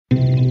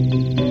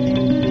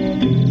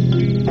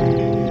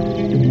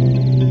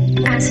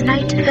last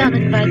night fell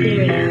in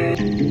Liberia.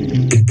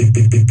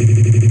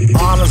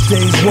 Honest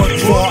days work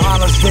for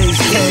honest days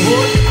pay.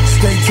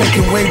 Stay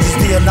taking wages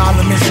the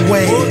anonymous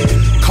way.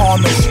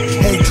 Cornish,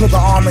 hey to the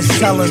Amish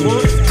selling.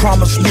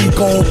 Promise me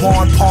gold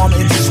bond, palm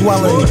it's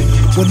swelling.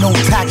 With no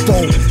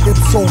tacto,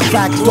 ipso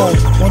facto.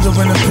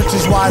 Wondering in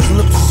pictures why his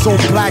lips are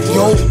so black,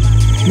 yo.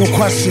 No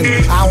question,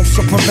 ounce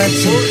of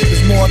prevention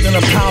is more than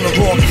a pound of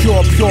raw,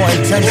 pure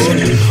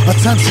intention.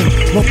 Attention,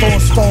 no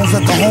throwing stones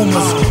at the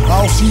homeless.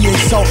 LCA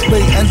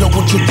self-made, end up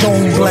with your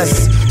dome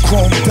blessed.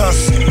 Chrome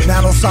dust,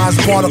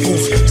 nano-sized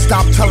particles.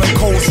 Stop telling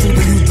codes through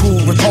the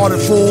YouTube, retarded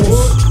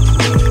fools.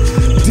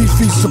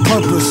 Defeats the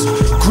purpose,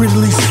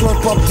 greedily slurp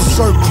up the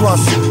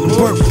surplus.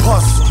 Burp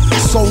pus,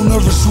 so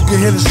nervous you can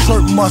hear the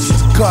shirt must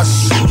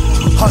gush.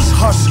 Hush,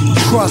 hush,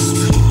 trust.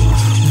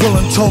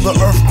 Villain told the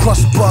earth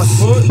crust bust.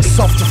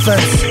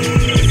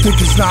 Self-defense, think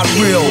it's not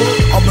real.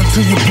 Up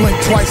until you blink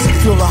twice and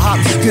feel the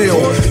hot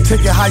steel.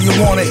 Take it how you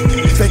want it,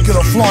 fake it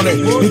or flaunt it.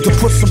 Need to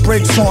put some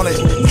brakes on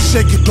it.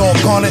 Shake it, dog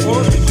on it.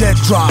 Dead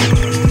drop,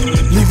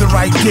 leave it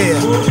right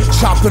there.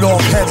 Chop it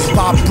off, head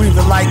spot, breathe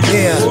it like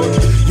air.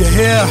 You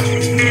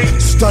hear?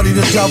 Study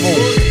the devil.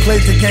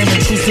 Played the game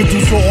and choose to do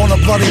so on a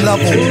bloody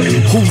level.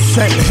 Who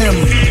sent him?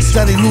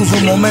 Steady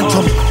losing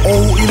momentum.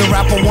 Oh, eat a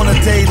rapper one a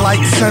day like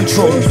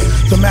Central.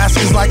 The mask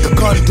is like a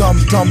gun, dumb.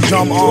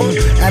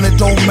 And it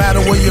don't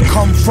matter where you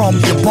come from,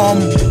 you bum.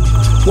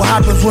 What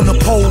happens when the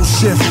poles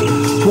shift?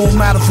 Won't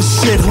matter for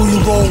shit who you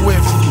roll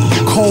with.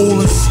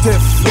 Cold and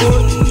stiff.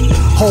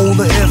 Hold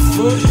the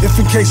if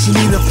in case you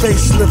need a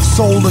facelift,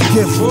 sold a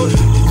gift.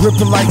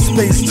 Ripping like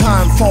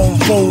space-time, phone,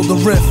 fold the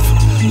rift.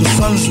 The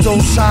sun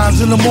still shines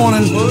in the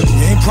morning.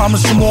 You ain't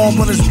promised tomorrow,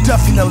 but it's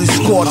definitely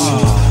scorched.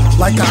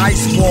 Like an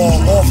ice ball,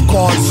 off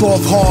guard,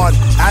 soft hard.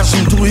 Ask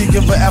him, do he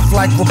give a F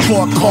like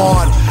report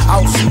card?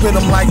 Outspit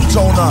him like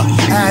Jonah.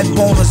 Add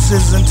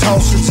bonuses and tell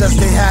shit as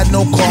they had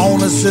no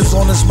cojones.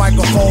 On this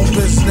microphone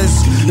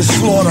business is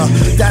slaughter.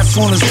 That's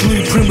on his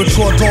 3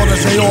 premature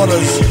daughters'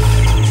 aortas.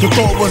 The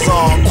thought was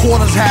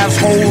quarters, halves,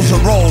 holes, a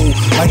roll.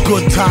 Like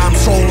good times,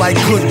 soul like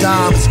good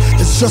dimes.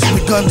 It's just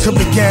begun to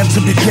begin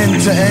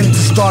to end, to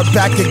start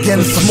back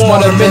again for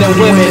smarter men and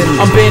women.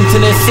 I'm Ben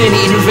Tennyson,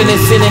 eating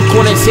venison and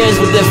Cornish hens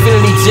with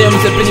infinity gems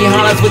and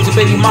Benihanas with your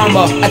baby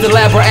mama. At the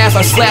lab her ass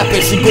I slap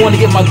it. She going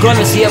to get my gun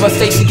and she ever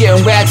say she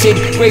getting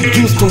ratchet. Grape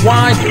juice to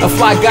wine, a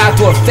fly guy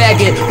to a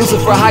faggot.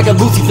 Lucifer, higher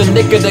Lucy's a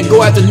nigger that go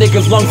after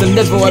niggas' lungs and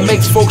liver. It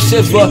makes folks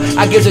shiver.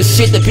 I give a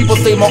shit that people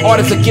say my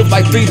artists will give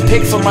like 3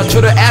 pics on my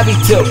Twitter Abbey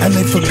tip. And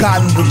they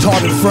forgotten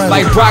retarded friends.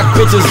 Like Brok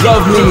bitches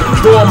love me,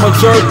 though I'm a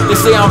jerk. They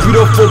say I'm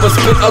beautiful but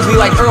spit ugly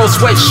like Earl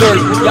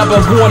sweatshirt. Y'all been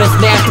born as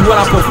nasty when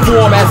I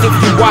perform, as if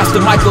you watched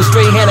the Micheal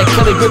Strahan and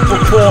Kelly Ripa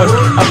porn.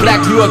 A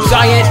black New York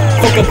giant,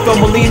 fucking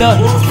Thumbelina.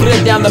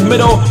 Split it down the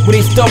middle when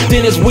he stuffed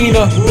in his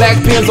wiener. Black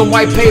pens on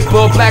white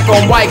paper, black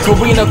on white,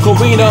 Corina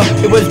Corina.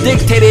 It was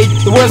dictated,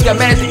 the words got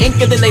mad at the ink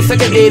and then they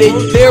segregated.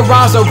 Their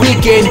rhymes are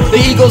weakened,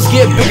 the egos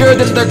get bigger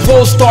than their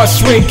clothes start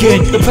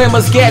shrinking. The plan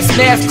must get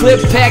snaps,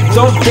 clip pack,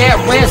 don't dab,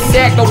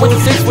 ransack. No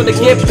witnesses when they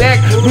get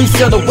back.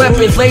 Resell the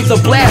weapons, laser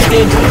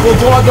blasting. We'll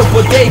guard the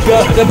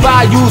bodega. The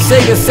Bayou,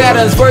 Sega,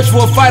 Saturn's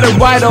virtual fighter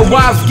rider.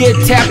 Wives get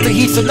tapped to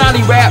heat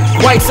Sonani rap.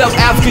 White South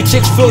African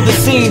chicks fill the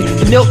scene.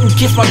 The Nilton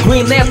kiss my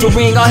green lantern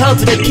ring. I'll hell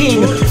to the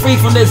king. Free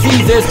from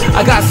diseases.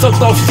 I got sucked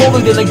off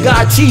slowly than the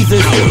God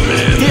cheeses.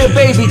 Dear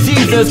baby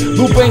Jesus,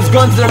 who brings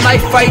guns to the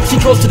knife fight? She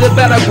goes to the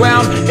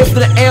battleground. If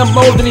the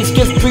ammo, then he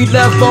skips 3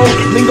 level.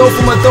 Lingo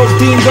from a dope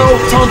dingo.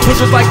 Tongue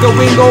twisters like a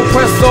Ringo.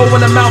 Presso in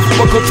the mouth of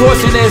a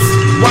contortionist.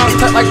 Rhymes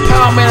tight like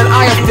Power Man and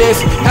Iron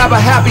Fist. Have a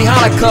happy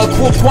Hanukkah,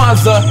 cool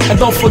Kwanzaa, and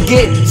don't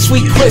forget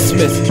sweet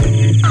Christmas.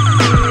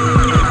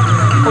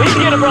 Well, you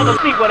can get a brother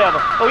seat,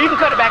 whatever. Or you can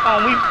cut it back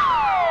on.